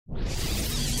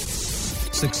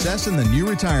Success in the New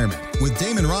Retirement with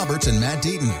Damon Roberts and Matt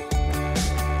Deaton.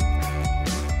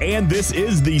 And this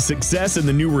is the Success in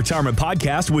the New Retirement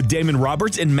podcast with Damon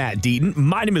Roberts and Matt Deaton.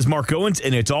 My name is Mark Owens,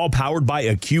 and it's all powered by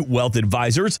Acute Wealth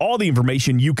Advisors. All the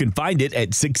information, you can find it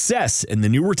at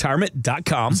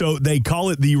successinthenewretirement.com. So they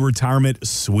call it the retirement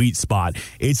sweet spot.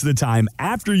 It's the time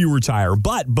after you retire,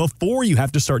 but before you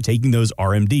have to start taking those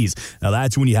RMDs. Now,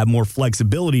 that's when you have more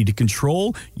flexibility to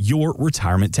control your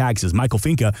retirement taxes. Michael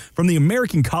Finca from the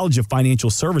American College of Financial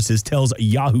Services tells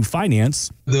Yahoo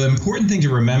Finance. The important thing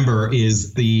to remember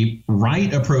is the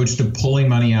right approach to pulling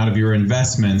money out of your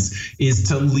investments is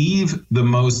to leave the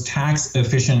most tax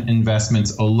efficient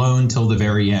investments alone till the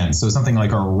very end. So something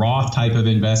like a Roth type of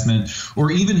investment,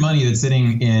 or even money that's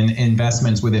sitting in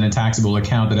investments within a taxable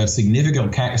account that have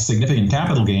significant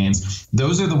capital gains.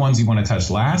 Those are the ones you want to touch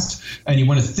last. And you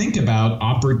want to think about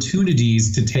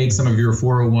opportunities to take some of your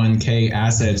 401k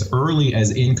assets early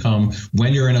as income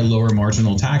when you're in a lower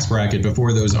marginal tax bracket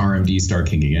before those RMDs start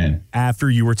kicking in. After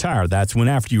you retire, that's when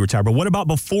after you retire. But what about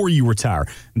before you retire?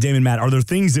 Damon, Matt, are there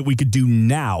things that we could do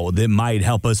now that might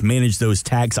help us manage those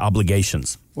tax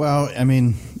obligations? Well, I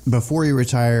mean, before you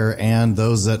retire and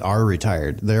those that are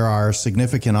retired, there are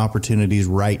significant opportunities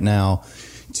right now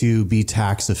to be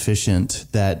tax efficient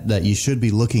that you should be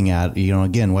looking at,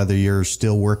 again, whether you're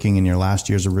still working in your last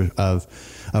years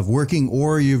of working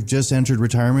or you've just entered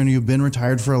retirement or you've been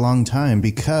retired for a long time,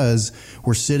 because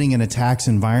we're sitting in a tax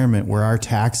environment where our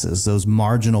taxes, those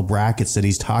marginal brackets that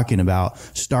he's talking about,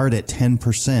 start at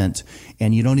 10%,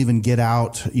 and you don't even get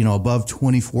out, above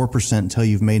 24% until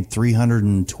you've made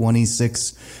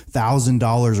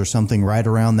 $326,000 or something right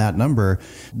around that number.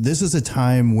 This is a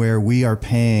time where we are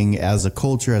paying as a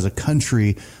culture, as a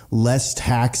country, less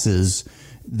taxes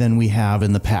than we have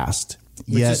in the past.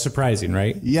 Which is surprising,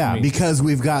 right? Yeah, because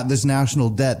we've got this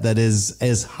national debt that is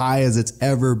as high as it's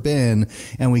ever been,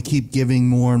 and we keep giving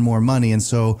more and more money. And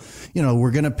so,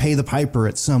 we're going to pay the piper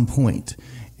at some point.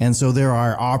 And so there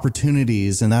are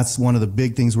opportunities, and that's one of the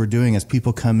big things we're doing as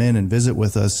people come in and visit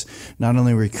with us. Not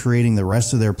only are we creating the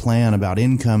rest of their plan about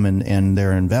income and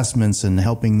their investments and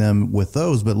helping them with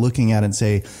those, but looking at it and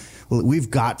say, well, we've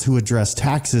got to address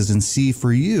taxes and see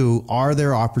for you, are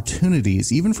there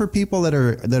opportunities, even for people that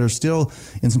are still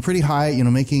in some pretty high,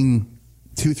 making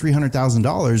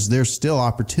 $200,000-$300,000, there's still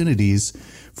opportunities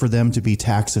for them to be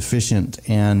tax efficient.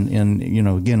 And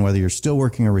again, whether you're still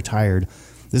working or retired,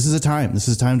 this is a time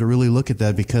to really look at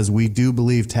that, because we do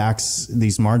believe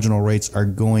these marginal rates are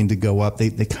going to go up.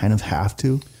 They kind of have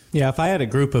to. Yeah, if I had a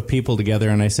group of people together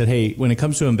and I said, hey, when it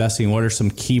comes to investing, what are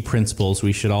some key principles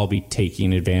we should all be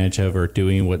taking advantage of or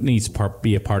doing, what needs to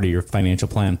be a part of your financial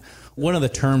plan? One of the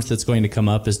terms that's going to come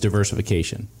up is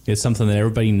diversification. It's something that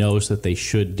everybody knows that they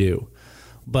should do.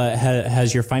 But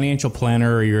has your financial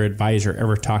planner or your advisor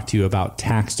ever talked to you about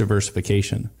tax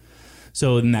diversification?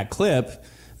 So in that clip,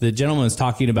 the gentleman is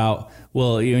talking about,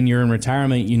 well, when you're in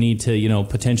retirement, you need to,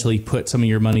 potentially put some of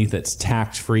your money that's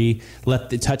tax-free,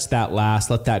 touch that last,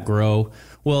 let that grow.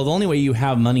 Well, the only way you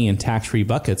have money in tax-free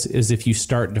buckets is if you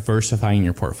start diversifying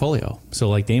your portfolio. So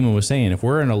like Damon was saying, if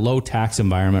we're in a low tax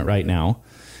environment right now,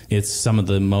 it's some of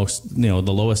the most, the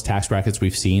lowest tax brackets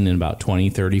we've seen in about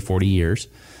 20, 30, 40 years.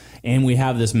 And we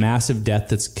have this massive debt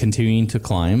that's continuing to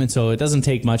climb. And so it doesn't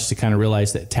take much to kind of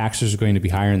realize that taxes are going to be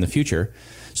higher in the future.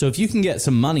 So if you can get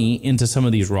some money into some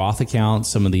of these Roth accounts,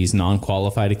 some of these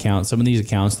non-qualified accounts, some of these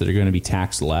accounts that are going to be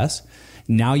taxed less,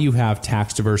 now you have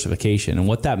tax diversification. And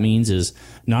what that means is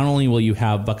not only will you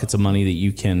have buckets of money that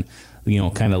you can,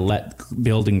 kind of let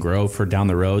build and grow for down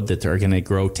the road that are going to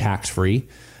grow tax-free,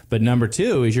 but number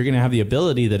two is you're going to have the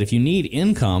ability that if you need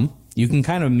income, you can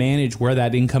kind of manage where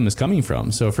that income is coming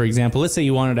from. So for example, let's say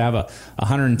you wanted to have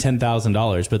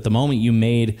 $110,000, but the moment you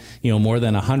made, more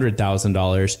than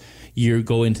 $100,000, you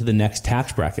go into the next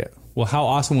tax bracket. Well, how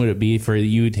awesome would it be for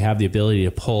you to have the ability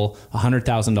to pull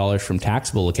 $100,000 from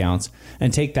taxable accounts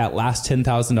and take that last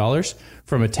 $10,000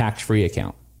 from a tax-free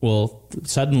account? Well,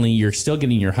 suddenly you're still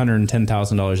getting your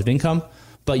 $110,000 of income,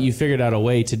 but you figured out a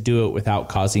way to do it without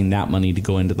causing that money to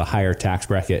go into the higher tax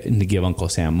bracket and to give Uncle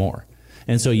Sam more.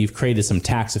 And so you've created some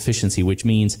tax efficiency, which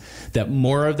means that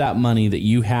more of that money that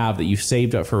you have that you've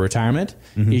saved up for retirement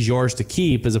is yours to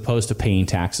keep as opposed to paying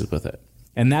taxes with it.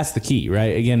 And that's the key,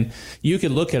 right? Again, you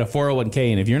could look at a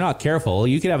 401k, and if you're not careful,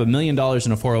 you could have $1 million in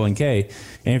a 401k.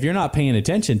 And if you're not paying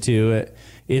attention to it,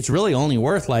 it's really only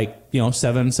worth like,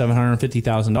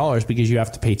 $750,000 because you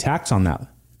have to pay tax on that.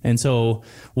 And so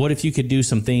what if you could do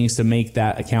some things to make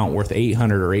that account worth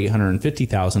 $800,000 or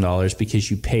 $850,000 because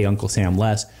you pay Uncle Sam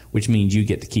less, which means you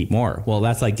get to keep more? Well,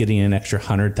 that's like getting an extra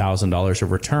 $100,000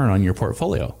 of return on your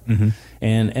portfolio. Mm-hmm.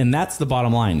 And that's the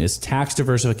bottom line, is tax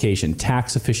diversification,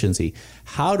 tax efficiency.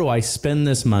 How do I spend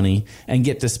this money and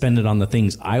get to spend it on the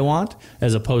things I want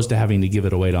as opposed to having to give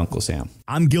it away to Uncle Sam?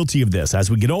 I'm guilty of this. As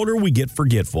we get older, we get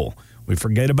forgetful. We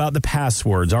forget about the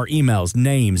passwords, our emails,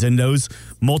 names, and those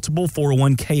multiple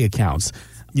 401k accounts.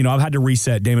 You know, I've had to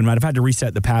reset, Damon, I've had to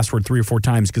reset the password 3 or 4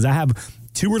 times because I have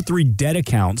 2 or 3 dead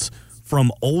accounts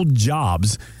from old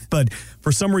jobs. But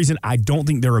for some reason, I don't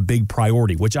think they're a big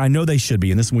priority, which I know they should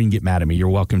be. And this one, you can get mad at me. You're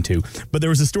welcome to. But there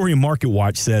was a story in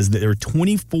MarketWatch says that there are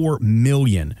 24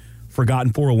 million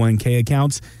forgotten 401k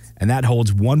accounts, and that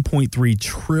holds $1.3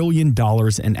 trillion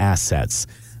in assets.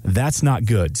 That's not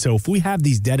good. So if we have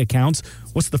these dead accounts,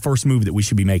 what's the first move that we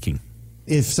should be making?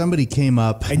 If somebody came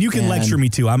up... And you can lecture me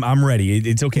too. I'm ready.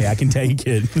 It's okay. I can take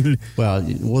it. Well,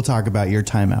 we'll talk about your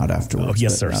timeout afterwards. Oh,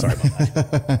 yes, sir. Sorry about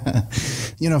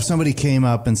that. You know, if somebody came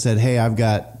up and said, hey, I've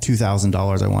got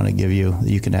 $2,000 I want to give you that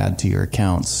you can add to your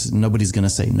accounts, nobody's going to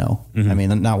say no. Mm-hmm. I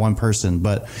mean, not one person.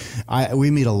 But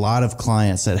we meet a lot of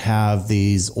clients that have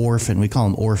these we call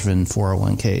them orphan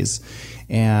 401ks.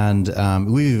 And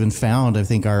we've even found, I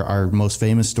think our most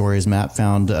famous story is Matt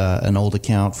found an old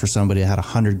account for somebody that had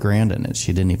 $100,000 in it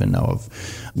she didn't even know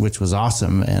of, which was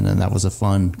awesome. And that was a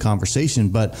fun conversation.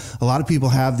 But a lot of people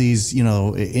have these, you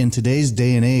know, in today's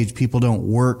day and age, people don't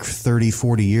work 30,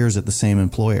 40 years at the same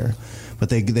employer. But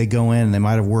they go in and they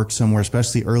might have worked somewhere,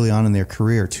 especially early on in their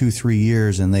career, 2-3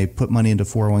 years, and they put money into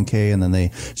 401k and then they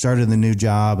started the new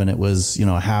job and it was, you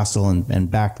know, a hassle.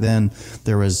 And back then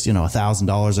there was, you know,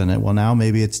 $1,000 in it. Well, now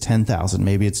maybe it's $10,000,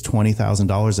 maybe it's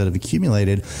 $20,000 that have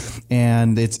accumulated,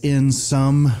 and it's in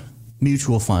some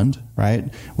mutual fund,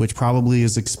 right? Which probably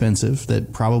is expensive,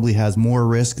 that probably has more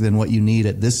risk than what you need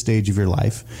at this stage of your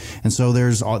life. And so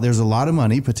there's a lot of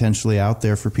money potentially out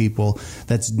there for people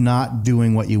that's not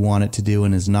doing what you want it to do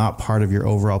and is not part of your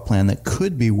overall plan that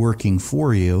could be working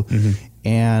for you. Mm-hmm.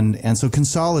 And so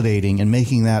consolidating and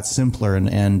making that simpler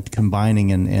and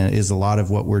combining and is a lot of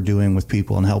what we're doing with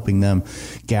people and helping them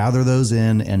gather those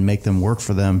in and make them work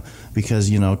for them, because,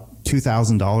 you know,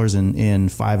 $2,000 in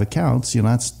 5 accounts, you know,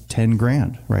 that's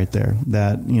 $10,000 right there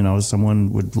that, you know,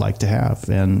 someone would like to have.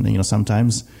 And, you know,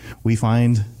 sometimes we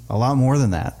find a lot more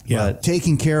than that. Yeah. But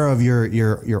taking care of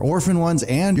your orphan ones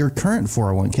and your current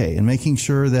 401k and making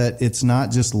sure that it's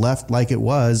not just left like it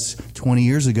was 20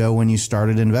 years ago when you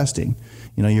started investing.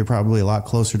 You know, you're probably a lot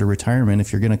closer to retirement.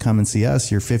 If you're going to come and see us,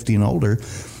 you're 50 and older.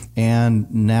 And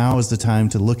now is the time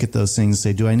to look at those things and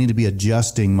say, do I need to be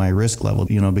adjusting my risk level?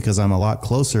 You know, because I'm a lot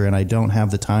closer and I don't have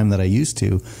the time that I used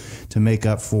to make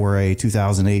up for a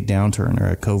 2008 downturn or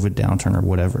a COVID downturn or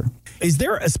whatever. Is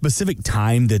there a specific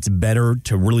time that's better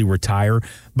to really retire?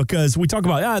 Because we talk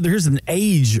about, there's an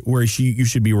age where you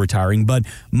should be retiring, but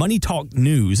Money Talk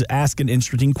News asked an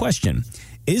interesting question.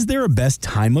 Is there a best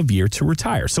time of year to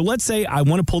retire? So let's say I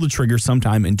want to pull the trigger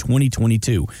sometime in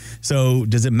 2022. So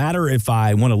does it matter if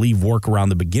I want to leave work around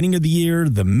the beginning of the year,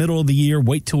 the middle of the year,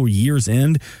 wait till year's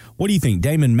end? What do you think,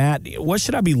 Damon, Matt? What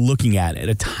should I be looking at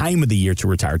a time of the year to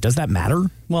retire? Does that matter?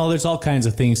 Well, there's all kinds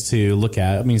of things to look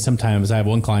at. I mean, sometimes I have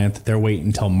one client that they're waiting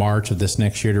until March of this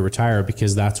next year to retire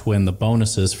because that's when the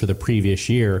bonuses for the previous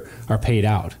year are paid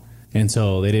out. And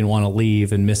so they didn't want to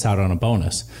leave and miss out on a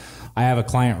bonus. I have a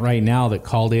client right now that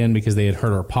called in because they had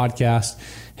heard our podcast,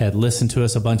 had listened to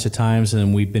us a bunch of times,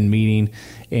 and we've been meeting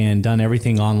and done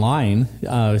everything online,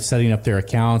 setting up their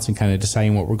accounts and kind of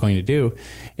deciding what we're going to do.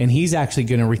 And he's actually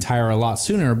going to retire a lot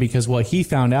sooner because what he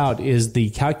found out is the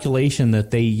calculation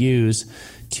that they use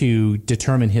to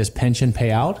determine his pension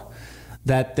payout,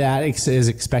 that is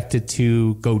expected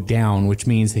to go down, which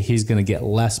means that he's going to get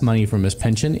less money from his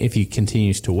pension if he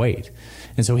continues to wait.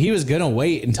 And so he was going to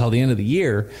wait until the end of the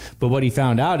year, but what he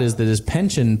found out is that his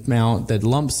pension amount, that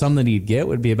lump sum that he'd get,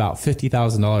 would be about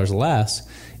 $50,000 less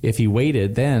if he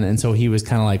waited then. And so he was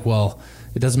kind of like, well,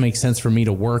 it doesn't make sense for me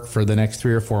to work for the next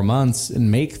 3 or 4 months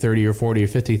and make $30,000 or $40,000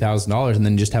 or $50,000 and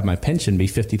then just have my pension be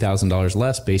 $50,000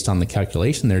 less based on the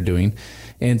calculation they're doing.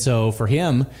 And so for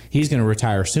him, he's going to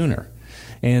retire sooner.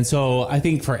 And so I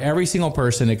think for every single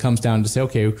person, it comes down to say,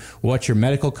 okay, what's your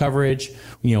medical coverage?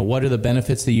 You know, what are the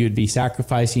benefits that you would be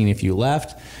sacrificing if you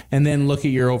left? And then look at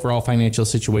your overall financial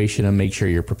situation and make sure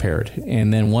you're prepared.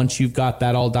 And then once you've got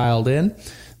that all dialed in,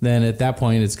 then at that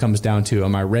point it comes down to,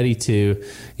 am I ready to,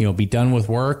 be done with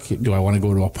work? Do I want to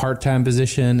go to a part-time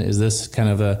position? Is this kind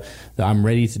of I'm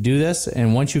ready to do this?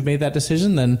 And once you've made that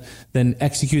decision, then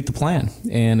execute the plan.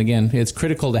 And again, it's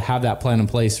critical to have that plan in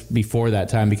place before that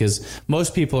time, because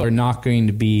most people are not going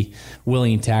to be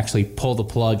willing to actually pull the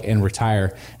plug and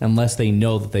retire unless they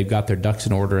know that they've got their ducks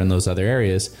in order in those other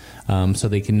areas, so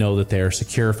they can know that they're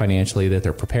secure financially, that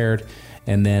they're prepared.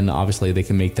 And then obviously they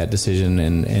can make that decision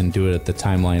and do it at the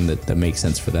timeline that makes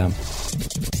sense for them.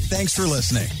 Thanks for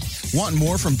listening. Want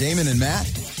more from Damon and Matt?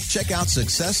 Check out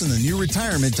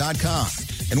successinthenewretirement.com.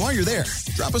 And while you're there,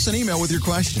 drop us an email with your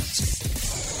questions.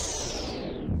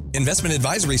 Investment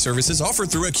advisory services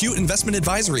offered through Acute Investment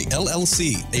Advisory,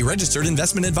 LLC, a registered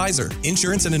investment advisor.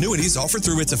 Insurance and annuities offered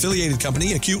through its affiliated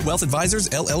company, Acute Wealth Advisors,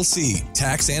 LLC.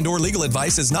 Tax and or legal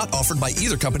advice is not offered by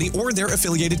either company or their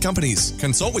affiliated companies.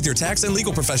 Consult with your tax and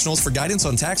legal professionals for guidance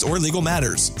on tax or legal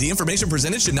matters. The information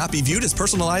presented should not be viewed as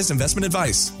personalized investment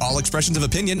advice. All expressions of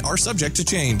opinion are subject to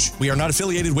change. We are not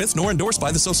affiliated with nor endorsed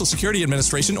by the Social Security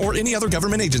Administration or any other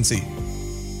government agency.